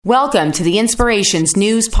Welcome to the Inspirations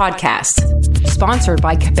News Podcast, sponsored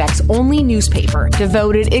by Quebec's only newspaper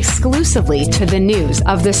devoted exclusively to the news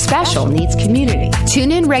of the special needs community.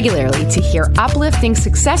 Tune in regularly to hear uplifting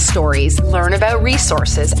success stories, learn about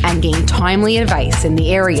resources, and gain timely advice in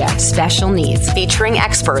the area of special needs, featuring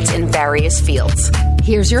experts in various fields.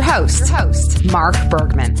 Here's your host, Mark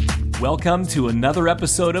Bergman. Welcome to another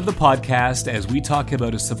episode of the podcast as we talk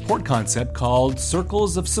about a support concept called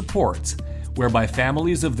Circles of Support, whereby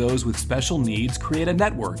families of those with special needs create a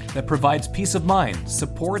network that provides peace of mind,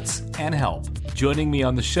 supports, and help. Joining me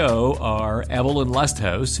on the show are Evelyn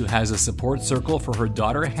Lusthouse, who has a support circle for her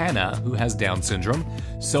daughter Hannah, who has Down syndrome.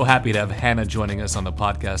 So happy to have Hannah joining us on the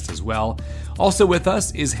podcast as well. Also with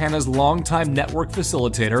us is Hannah's longtime network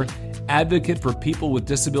facilitator, advocate for people with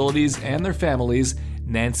disabilities and their families,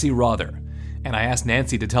 Nancy Rother. And I asked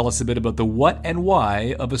Nancy to tell us a bit about the what and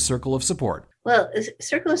why of a Circle of Support. Well,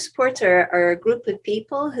 Circle of Supports are a group of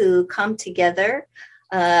people who come together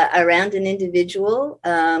around an individual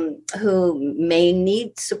who may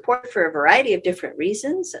need support for a variety of different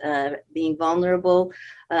reasons, being vulnerable,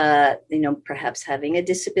 perhaps having a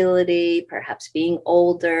disability, perhaps being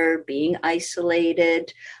older, being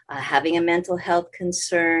isolated, having a mental health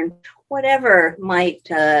concern, whatever might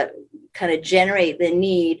kind of generate the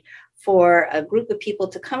need for a group of people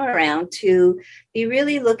to come around to be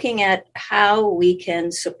really looking at how we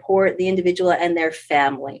can support the individual and their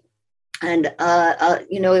family. And,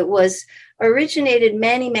 it was originated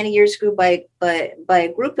many years ago by a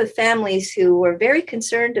group of families who were very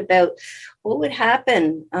concerned about what would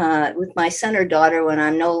happen with my son or daughter when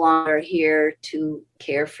I'm no longer here to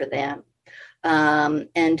care for them,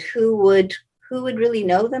 and who would really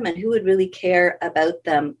know them and who would really care about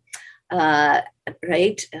them.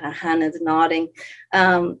 Right? Hannah's nodding.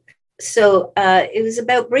 So it was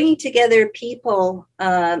about bringing together people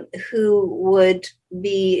who would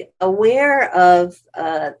be aware of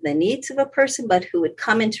the needs of a person, but who would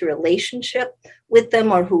come into relationship with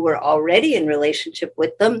them or who were already in relationship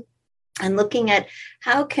with them, and looking at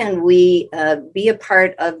how can we be a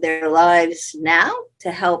part of their lives now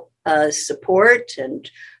to help support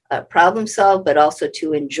and problem solve, but also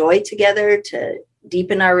to enjoy together, to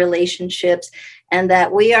deepen our relationships, and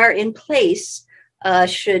that we are in place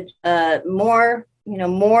should more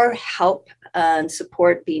help and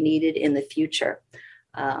support be needed in the future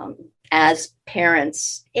as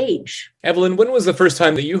parents age. Evelyn, when was the first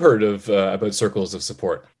time that you heard of about Circles of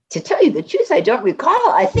Support? To tell you the truth, I don't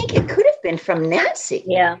recall. I think it could have been from Nancy.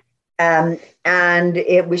 Yeah. And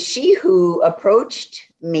it was she who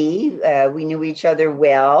approached me. We knew each other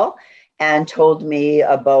well, and told me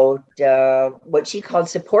about what she called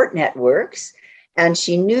support networks. And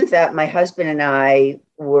she knew that my husband and I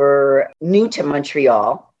were new to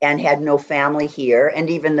Montreal and had no family here. And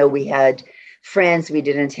even though we had friends, we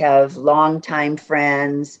didn't have longtime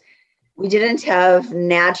friends. We didn't have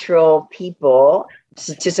natural people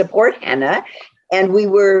to support Hannah. And we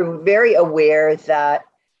were very aware that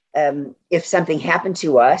if something happened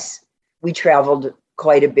to us, we traveled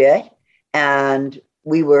quite a bit, and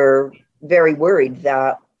we were very worried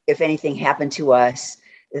that if anything happened to us,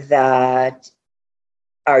 that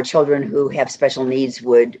our children who have special needs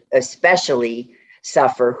would especially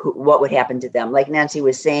suffer. What would happen to them? Like Nancy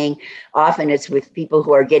was saying, often it's with people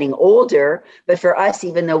who are getting older, but for us,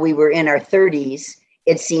 even though we were in our 30s,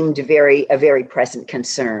 it seemed a very present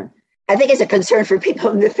concern. I think it's a concern for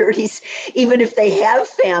people in the 30s, even if they have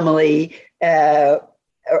family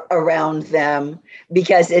around them,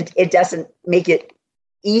 because it doesn't make it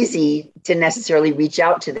easy to necessarily reach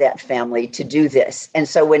out to that family to do this. And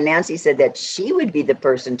so when Nancy said that she would be the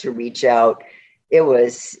person to reach out, it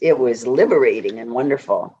was liberating and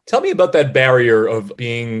wonderful. Tell me about that barrier of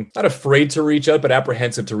being not afraid to reach out, but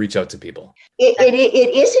apprehensive to reach out to people.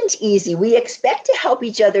 It isn't easy. We expect to help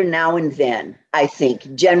each other now and then, I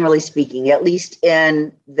think, generally speaking, at least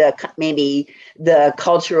in maybe the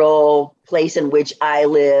cultural place in which I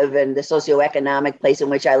live and the socioeconomic place in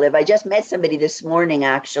which I live. I just met somebody this morning,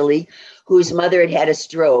 actually, whose mother had a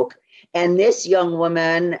stroke. And this young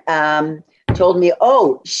woman told me,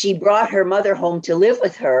 she brought her mother home to live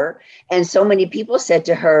with her. And so many people said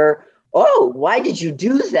to her, why did you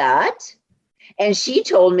do that? And she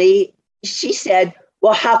told me, she said,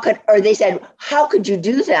 how could you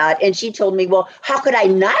do that? And she told me, how could I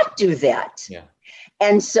not do that? Yeah.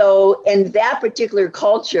 And so in that particular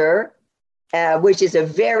culture, which is a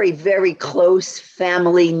very, very close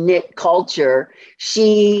family knit culture,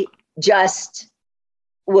 she just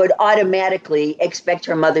would automatically expect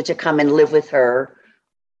her mother to come and live with her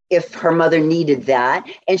if her mother needed that.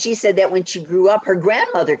 And she said that when she grew up, her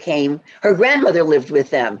grandmother lived with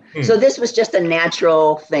them. So this was just a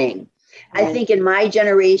natural thing. I think in my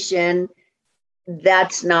generation,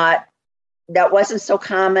 that wasn't so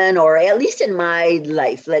common, or at least in my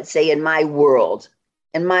life, let's say in my world,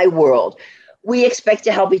 we expect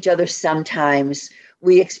to help each other sometimes.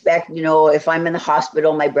 We expect, if I'm in the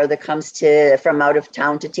hospital, my brother comes from out of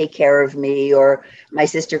town to take care of me, or my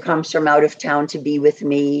sister comes from out of town to be with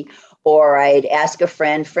me, or I'd ask a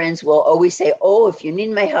friend. Friends will always say, oh, if you need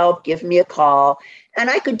my help, give me a call. And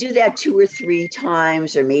I could do that 2 or 3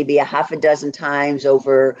 times, or maybe a half a dozen times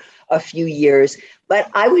over a few years. But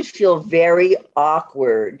I would feel very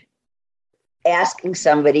awkward asking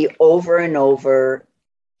somebody over and over,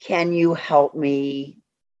 can you help me?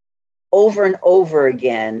 Over and over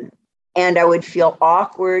again. And I would feel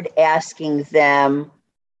awkward asking them,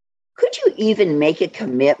 could you even make a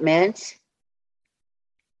commitment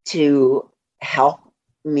to help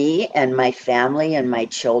me and my family and my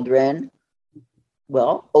children,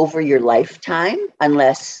 well, over your lifetime,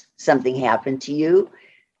 unless something happened to you?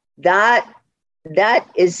 That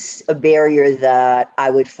is a barrier that I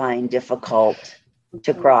would find difficult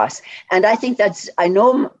to cross. And I think I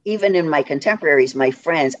know even in my contemporaries, my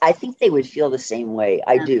friends, I think they would feel the same way.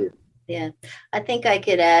 I do. Yeah. I think I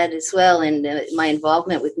could add as well in my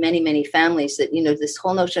involvement with many, many families that, this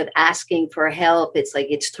whole notion of asking for help, it's like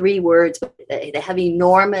it's 3 words, but they have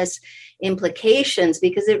enormous implications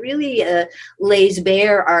because it really lays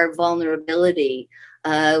bare our vulnerability.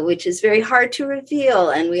 Which is very hard to reveal.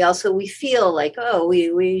 And we feel like,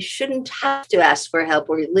 we shouldn't have to ask for help.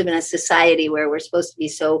 We live in a society where we're supposed to be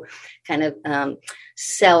so kind of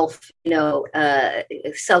self-capable.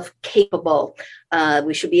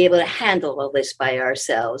 We should be able to handle all this by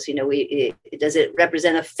ourselves. Does it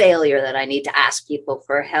represent a failure that I need to ask people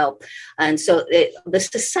for help? And so the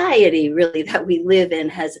society really that we live in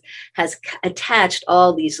has attached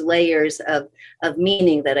all these layers of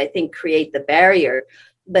meaning that I think create the barrier.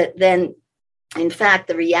 But then, in fact,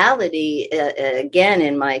 the reality, again,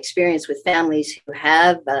 in my experience with families who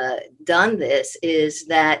have done this, is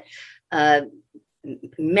that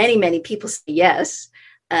many, many people say yes.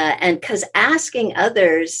 And because asking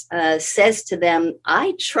others says to them,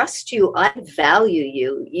 I trust you, I value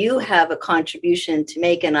you, you have a contribution to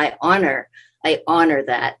make, and I honor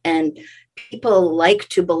that. And people like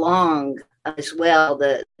to belong as well.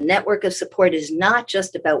 The network of support is not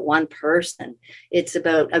just about one person. It's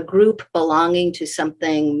about a group belonging to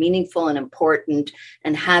something meaningful and important,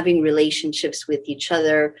 and having relationships with each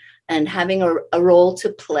other and having a role to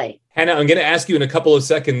play. Hannah, I'm going to ask you in a couple of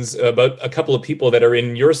seconds about a couple of people that are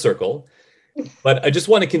in your circle. But I just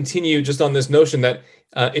want to continue just on this notion that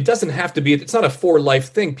it doesn't have to be, it's not a for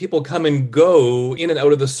life thing. People come and go in and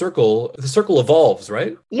out of the circle. The circle evolves,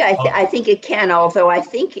 right? Yeah, I think it can. Although I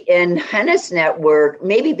think in Hannah's network,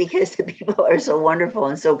 maybe because the people are so wonderful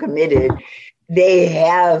and so committed, they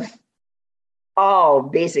have all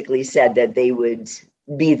basically said that they would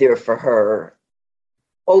be there for her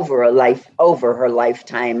over her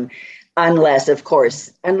lifetime. Unless of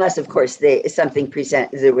course, there was something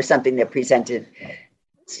that presented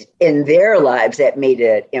in their lives that made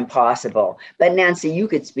it impossible. But Nancy, you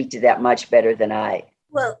could speak to that much better than I.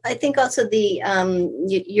 Well, I think also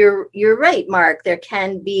you're right, Mark. There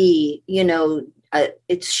can be,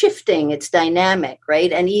 it's shifting, it's dynamic,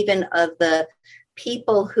 right? And even of the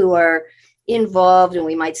people who are involved, and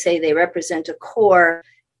we might say they represent a core.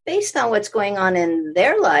 Based on what's going on in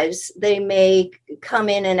their lives, they may come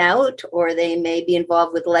in and out, or they may be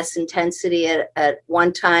involved with less intensity at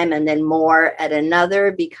one time and then more at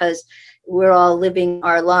another, because we're all living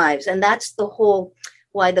our lives. And that's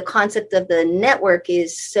why the concept of the network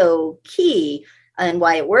is so key, and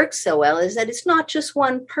why it works so well, is that it's not just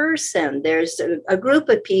one person. There's a group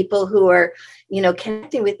of people who are,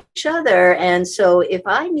 connecting with each other. And so if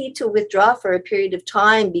I need to withdraw for a period of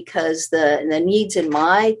time because the needs in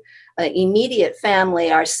my immediate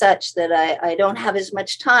family are such that I don't have as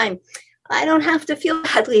much time, I don't have to feel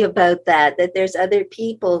badly about that there's other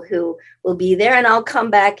people who will be there, and I'll come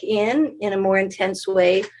back in a more intense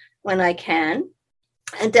way when I can.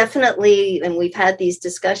 And definitely, and we've had these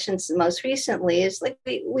discussions most recently, is like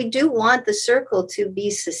we do want the circle to be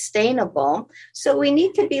sustainable. So we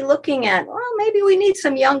need to be looking at, maybe we need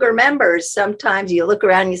some younger members. Sometimes you look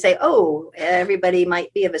around and you say, everybody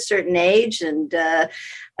might be of a certain age, and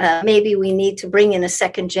maybe we need to bring in a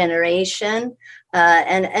second generation.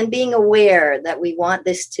 And being aware that we want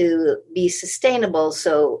this to be sustainable.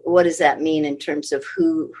 So what does that mean in terms of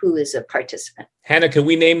who is a participant? Hannah, can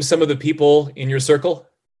we name some of the people in your circle?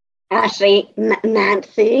 Ashley,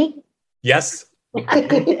 Nancy. Yes.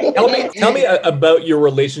 Tell me about your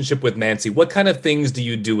relationship with Nancy. What kind of things do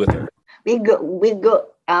you do with her? We go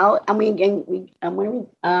out and we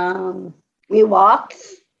walk.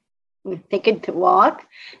 We take it to walk,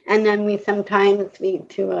 and then we sometimes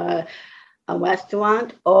to a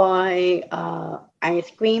restaurant or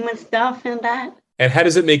ice cream and stuff and that. And how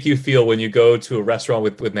does it make you feel when you go to a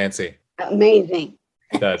restaurant with Nancy? Amazing.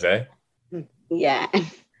 It does, eh? Yeah.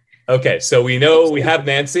 Okay, so we know we have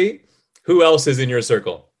Nancy. Who else is in your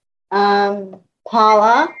circle?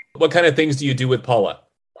 Paula. What kind of things do you do with Paula?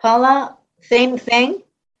 Paula, same thing.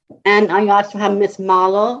 And I also have Miss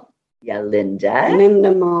Marlo. Yeah, Linda.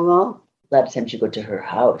 Linda Marlo. A lot of times you go to her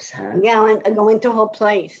house, huh? Yeah, and I go into her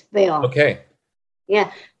place there. Okay.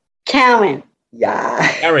 Yeah. Karen. Yeah.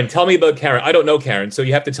 Karen, tell me about Karen. I don't know Karen, so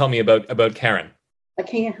you have to tell me about Karen.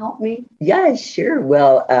 Can you help me? Yeah, sure.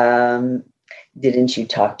 Well, didn't you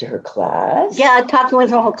talk to her class? Yeah, I talked with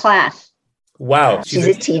her whole class. Wow. She's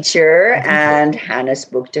a teacher, and Hannah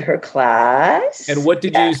spoke to her class. And what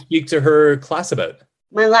did you speak to her class about?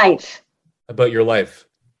 My life. About your life.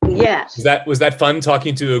 Yes. Was that fun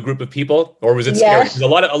talking to a group of people, or was it scary? Yes. Because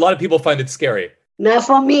a lot of people find it scary. Not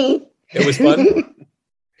for me. It was fun.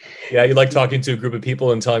 Yeah, you like talking to a group of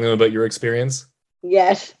people and telling them about your experience?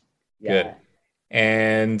 Yes. Good.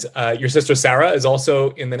 And your sister Sarah is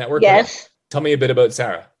also in the network? Yes. Tell me a bit about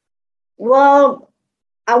Sarah. Well,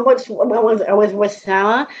 I was with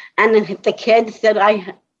Sarah and the kids that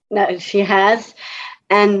she has,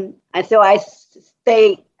 and so I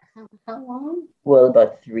stay. How long? Well,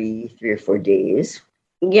 about three or 4 days.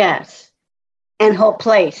 Yes, in her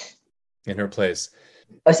place. In her place.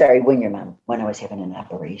 Oh, sorry, when I was having an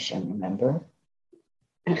operation, remember?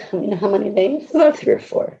 How many days? About 3 or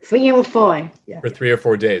 4. 3 or 4. Yeah. For 3 or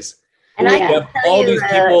 4 days. And I can all tell you, these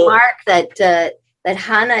people... Mark, that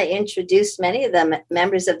Hannah introduced many of the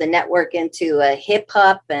members of the network into hip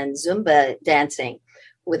hop and Zumba dancing.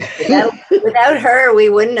 Without her, we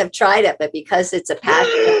wouldn't have tried it. But because it's a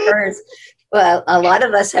passion of hers, well, a lot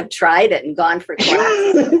of us have tried it and gone for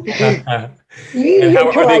classes.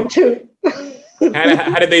 You tried too.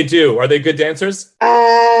 How did they do? Are they good dancers?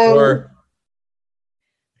 Or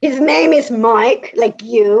his name is Mike, like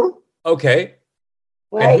you. Okay.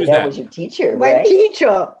 Right? Who's That was your teacher, My right?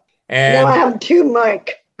 teacher. And Now I have 2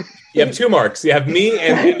 Mike. you have 2 marks. You have me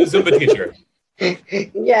and the Zumba teacher.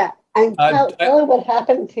 Yeah. And tell her what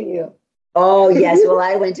happened to you. Oh, yes. Well,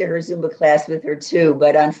 I went to her Zumba class with her too,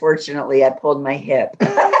 but unfortunately I pulled my hip.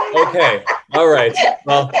 Okay. All right.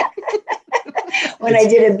 Well, when I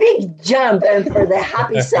did a big jump for the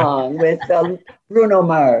happy song with Bruno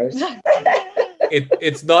Mars.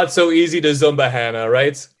 it's not so easy to Zumba, Hannah,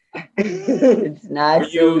 right? It's not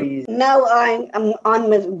so easy. Now I'm on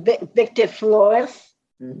with Victor Flores.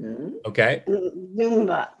 Mm-hmm. Okay.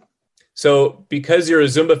 Zumba. So because you're a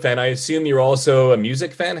Zumba fan, I assume you're also a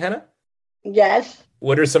music fan, Hannah? Yes.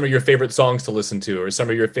 What are some of your favorite songs to listen to, or some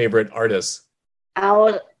of your favorite artists? I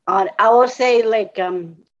will say like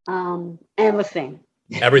everything.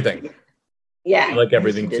 Everything. Yeah. I like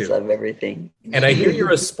everything She does too. love everything. And I hear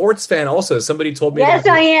you're a sports fan also. Somebody told me. Yes,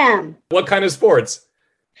 I am. What kind of sports?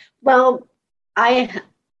 Well, I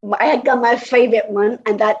got my favorite one,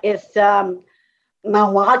 and that is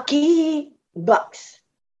Milwaukee Bucks.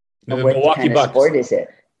 The What Milwaukee kind of Bucks. sport is it?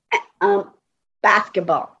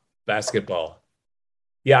 Basketball. Basketball.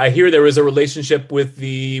 Yeah, I hear there was a relationship with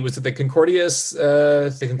was it the Concordias?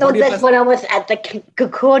 No, that's when I was at the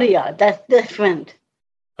Concordia. That's different.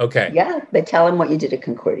 Okay. Yeah, but tell him what you did at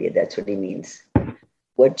Concordia. That's what he means.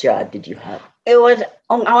 What job did you have? It was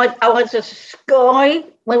I was a scoring.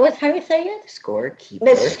 How do you say it? Scorekeeper.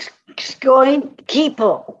 The scoring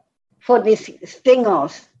keeper for these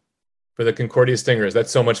Stingers. For the Concordia Stingers.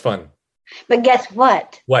 That's so much fun. But guess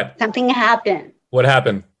what? What? Something happened. What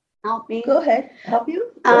happened? Help me. Go ahead. Help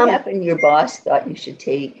you? What happened? Your boss thought you should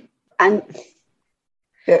take... And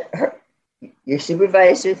your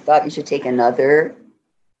supervisor thought you should take another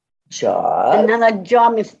job. another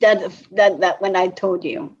job instead of that when I told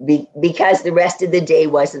you. Because the rest of the day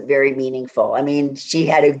wasn't very meaningful. I mean, she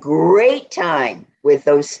had a great time with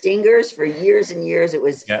those Stingers for years and years. It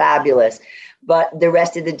was fabulous. But the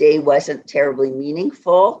rest of the day wasn't terribly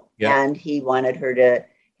meaningful. Yeah. And he wanted her to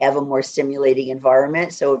have a more stimulating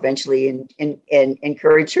environment. So eventually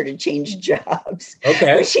encouraged her to change jobs.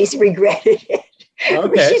 Okay. But she's regretted it.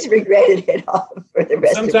 Okay. She's regretted it all for the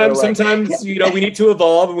rest of her life. Sometimes, we need to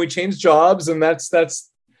evolve and we change jobs, and that's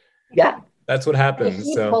what happens.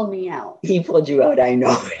 He pulled me out. He pulled you out, I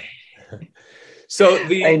know. So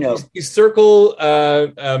I know. The circle,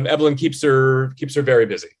 Evelyn keeps her very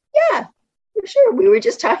busy. Yeah, for sure. We were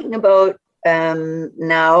just talking about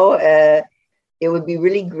now it would be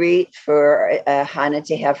really great for Hannah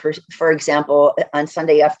to have her, for example, on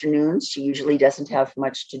Sunday afternoons. She usually doesn't have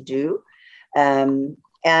much to do.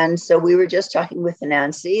 And so we were just talking with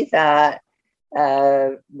Nancy that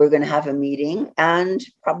we're going to have a meeting, and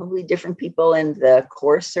probably different people in the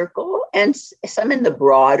core circle and some in the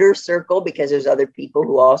broader circle, because there's other people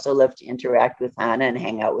who also love to interact with Hannah and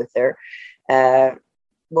hang out with her.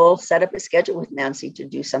 We'll set up a schedule with Nancy to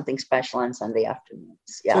do something special on Sunday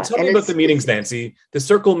afternoons. Yeah. So tell me about the meetings, Nancy. The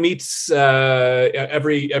circle meets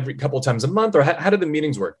every couple of times a month, or how do the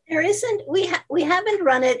meetings work? There isn't. We haven't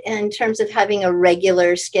run it in terms of having a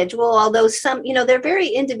regular schedule. Although some, they're very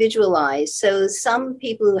individualized. So some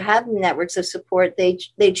people who have networks of support, they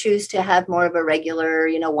choose to have more of a regular,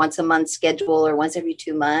 once a month schedule or once every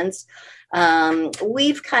 2 months.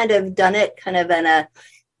 We've kind of done it kind of in a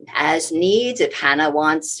as needs, if Hannah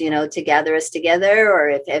wants, to gather us together, or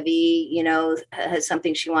if Evie, has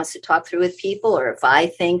something she wants to talk through with people, or if I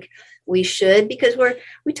think we should, because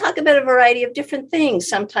we talk about a variety of different things.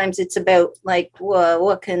 Sometimes it's about like,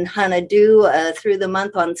 what can Hannah do through the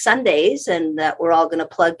month on Sundays, and that we're all going to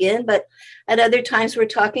plug in. But at other times we're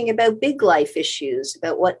talking about big life issues,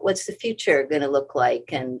 about what's the future going to look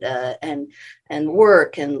like, and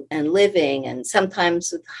work and living. And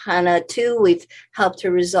sometimes with Hannah too, we've helped her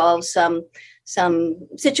resolve some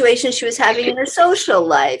situations she was having in her social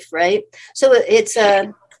life, right? So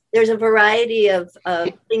there's a variety of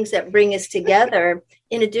things that bring us together,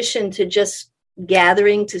 in addition to just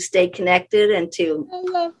gathering to stay connected and to,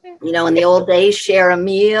 in the old days, share a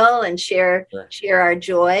meal and share our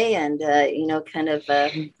joy and, kind of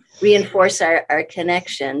reinforce our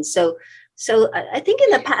connection. So I think in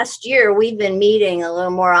the past year, we've been meeting a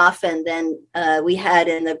little more often than we had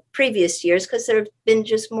in the previous years, because there have been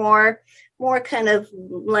just more kind of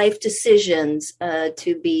life decisions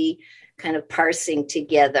to be kind of parsing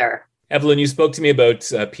together. Evelyn, you spoke to me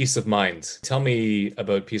about peace of mind. Tell me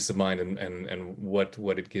about peace of mind and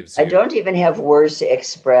what it gives you. I don't even have words to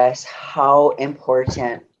express how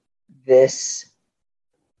important this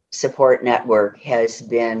support network has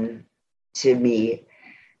been to me,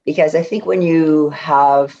 because I think when you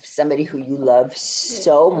have somebody who you love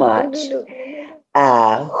so much, who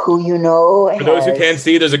for those who can't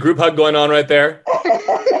see, there's a group hug going on right there.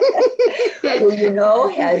 who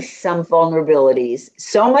has some vulnerabilities,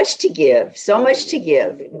 so much to give,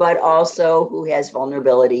 but also who has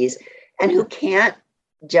vulnerabilities and who can't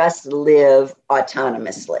just live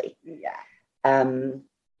autonomously.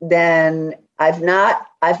 Then I've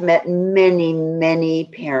met many, many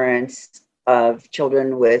parents of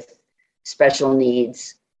children with special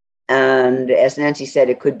needs. And as Nancy said,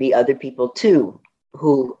 it could be other people too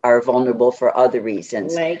who are vulnerable for other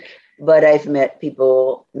reasons. But I've met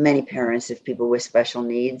many parents of people with special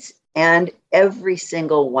needs, and every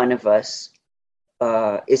single one of us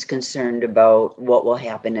is concerned about what will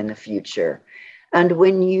happen in the future. And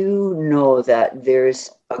when you know that there's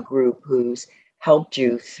a group who's helped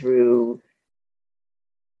you through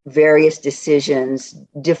various decisions,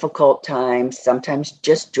 difficult times, sometimes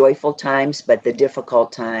just joyful times, but the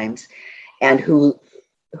difficult times, and who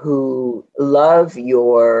love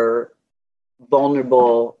your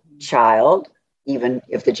vulnerable child, even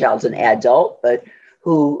if the child's an adult, but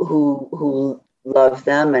who love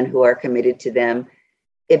them and who are committed to them,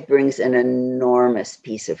 it brings an enormous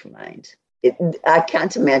peace of mind. I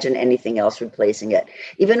can't imagine anything else replacing it.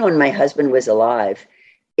 Even when my husband was alive,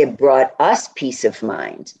 it brought us peace of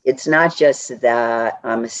mind. It's not just that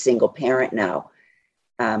I'm a single parent now.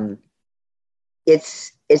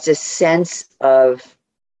 It's a sense of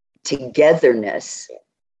togetherness,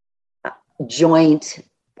 a joined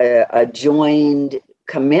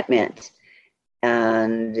commitment,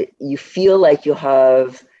 and you feel like you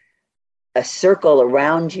have a circle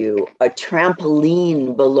around you, a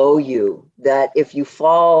trampoline below you, that if you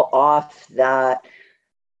fall off that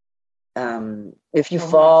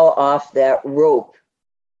rope,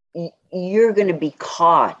 you're going to be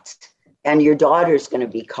caught, and your daughter's going to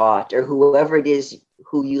be caught, or whoever it is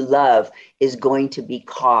who you love is going to be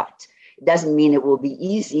caught. It doesn't mean it will be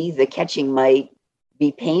easy. The catching might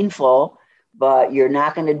be painful, but you're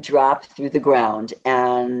not going to drop through the ground.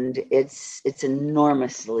 And it's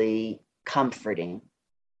enormously comforting.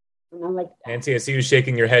 And I'm like, Nancy, I see you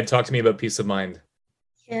shaking your head. Talk to me about peace of mind.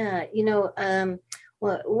 Yeah,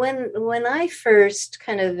 well, when I first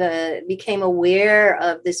kind of became aware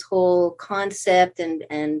of this whole concept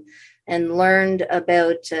and learned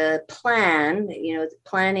about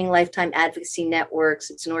Planning Lifetime Advocacy Networks,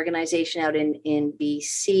 it's an organization out in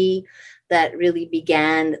BC that really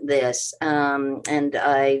began this, and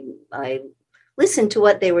I listened to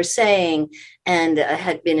what they were saying, and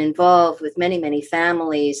had been involved with many, many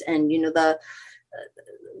families. And,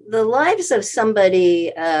 the lives of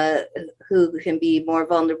somebody who can be more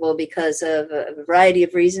vulnerable because of a variety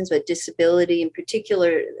of reasons, but disability in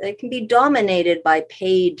particular, it can be dominated by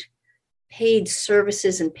paid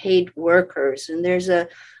services and paid workers. And there's a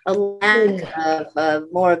lack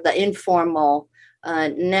of more of the informal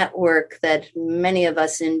network that many of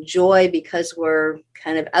us enjoy because we're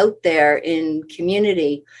kind of out there in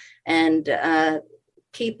community, and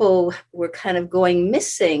people were kind of going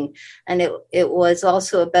missing. And it was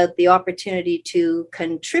also about the opportunity to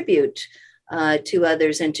contribute to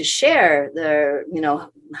others and to share their,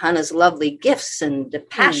 Hannah's lovely gifts and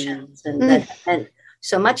passions and that meant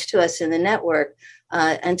so much to us in the network.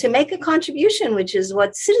 And to make a contribution, which is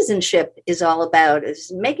what citizenship is all about,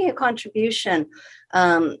 is making a contribution.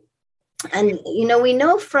 And we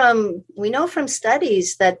know from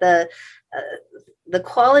studies that the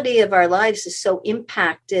quality of our lives is so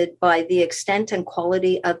impacted by the extent and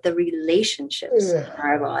quality of the relationships in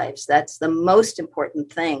our lives. That's the most important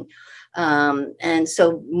thing. And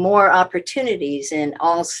so more opportunities in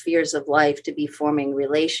all spheres of life to be forming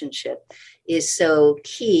relationship is so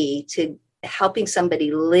key to helping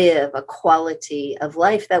somebody live a quality of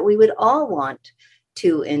life that we would all want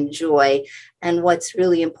to enjoy. And what's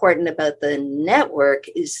really important about the network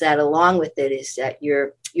is that along with it is that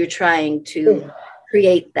you're trying to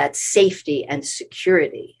create that safety and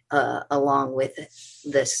security along with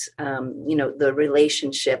this, the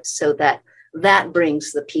relationships, so that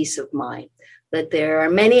brings the peace of mind that there are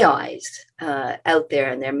many eyes out there,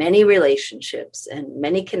 and there are many relationships and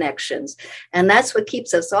many connections. And that's what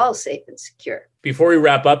keeps us all safe and secure. Before we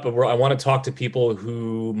wrap up, I want to talk to people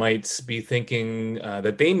who might be thinking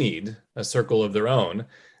that they need a circle of their own.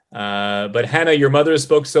 But Hannah, your mother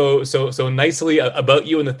spoke so nicely about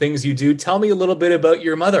you and the things you do. Tell me a little bit about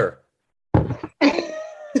your mother.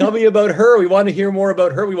 Tell me about her. We want to hear more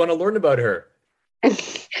about her. We want to learn about her.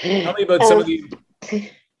 Tell me about some of the...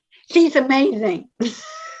 She's amazing.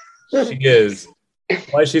 She is.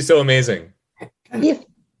 Why is she so amazing?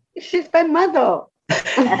 She's my mother.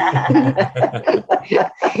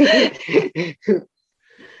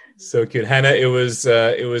 So cute. Hannah, it was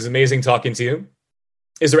amazing talking to you.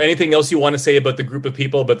 Is there anything else you want to say about the group of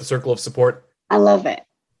people, about the circle of support? I love it.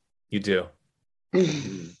 You do?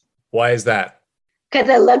 Why is that? Because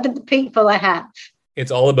I love the people I have.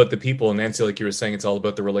 It's all about the people. And Nancy, like you were saying, it's all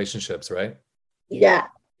about the relationships, right? Yeah.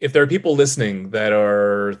 If there are people listening that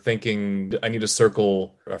are thinking, I need a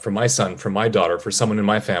circle for my son, for my daughter, for someone in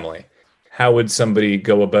my family, how would somebody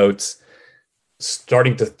go about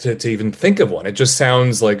starting to even think of one? It just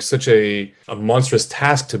sounds like such a monstrous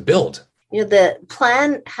task to build. The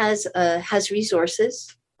plan has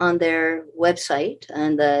resources on their website,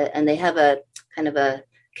 and they have a kind of a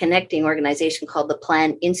connecting organization called the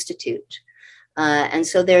Plan Institute. And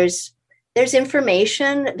so there's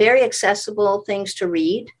information, very accessible things to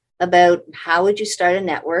read about how would you start a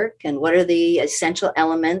network and what are the essential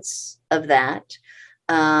elements of that.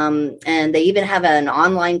 And they even have an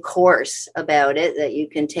online course about it that you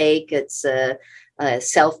can take. It's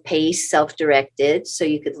self-paced, self-directed, so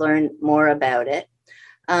you could learn more about it.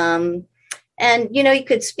 And, you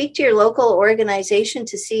could speak to your local organization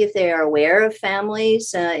to see if they are aware of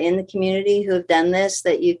families in the community who have done this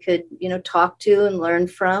that you could, talk to and learn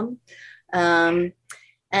from. And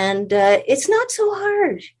it's not so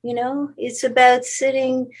hard, it's about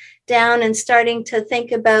sitting down and starting to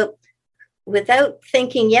think about, without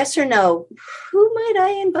thinking yes or no, who might I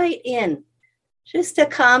invite in just to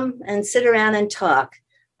come and sit around and talk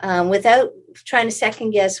without trying to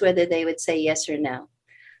second guess whether they would say yes or no.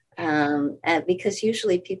 Because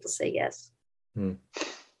usually people say yes.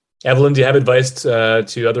 Evelyn, do you have advice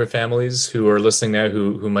to other families who are listening now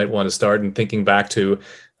who might want to start, and thinking back to,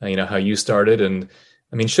 how you started? And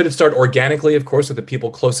I mean, should it start organically, of course, with the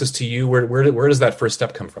people closest to you? Where does that first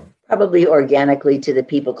step come from? Probably organically to the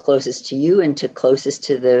people closest to you and closest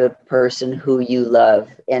to the person who you love.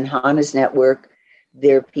 In Hannah's network,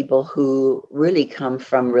 there are people who really come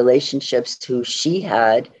from relationships who she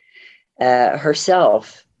had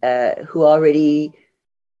herself, who already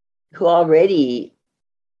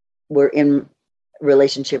were in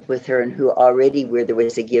relationship with her, and who already where there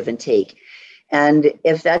was a give and take. And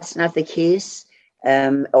if that's not the case,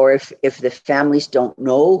 or if the families don't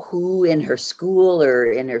know who in her school or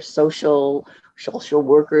in her social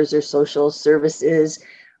workers or social services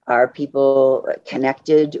are people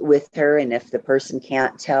connected with her, and if the person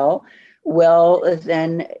can't tell, well,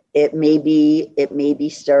 then it may be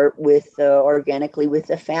start with organically with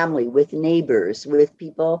the family, with neighbors, with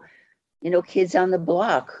people kids on the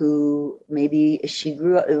block who maybe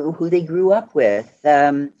who they grew up with.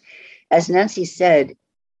 As Nancy said,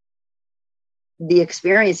 the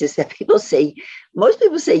experiences that most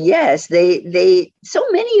people say yes. So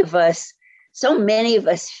many of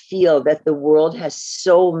us feel that the world has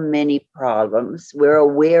so many problems. We're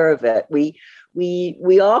aware of it.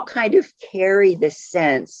 We all kind of carry the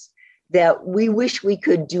sense that we wish we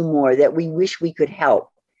could do more, that we wish we could help.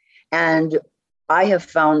 And I have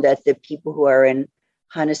found that the people who are in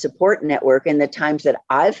Hana Support Network and the times that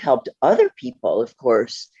I've helped other people, of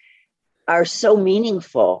course, are so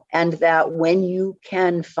meaningful. And that when you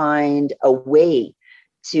can find a way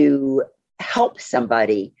to help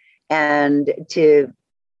somebody and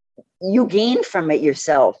you gain from it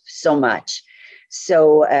yourself so much.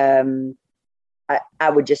 So I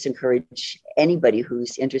would just encourage anybody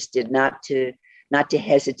who's interested not to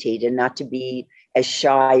hesitate and not to be as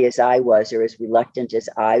shy as I was or as reluctant as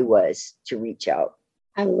I was to reach out.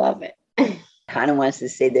 I love it. Hana wants to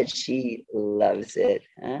say that she loves it.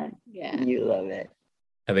 Huh? Yeah. You love it.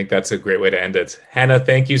 I think that's a great way to end it. Hana,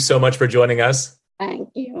 thank you so much for joining us. Thank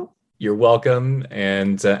you. You're welcome.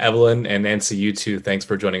 And Evelyn and Nancy, you too, thanks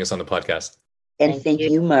for joining us on the podcast. And thank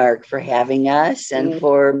you, Mark, for having us and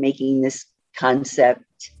for making this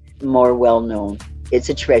concept more well-known. It's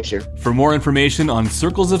a treasure. For more information on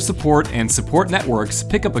Circles of Support and support networks,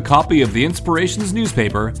 pick up a copy of the Inspirations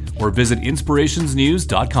newspaper or visit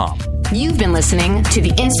inspirationsnews.com. You've been listening to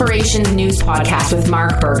the Inspirations News Podcast with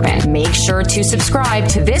Mark Bergman. Make sure to subscribe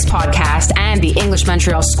to this podcast and the English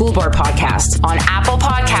Montreal School Board podcast on Apple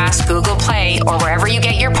Podcasts, Google Play, or wherever you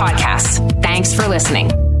get your podcasts. Thanks for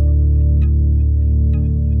listening.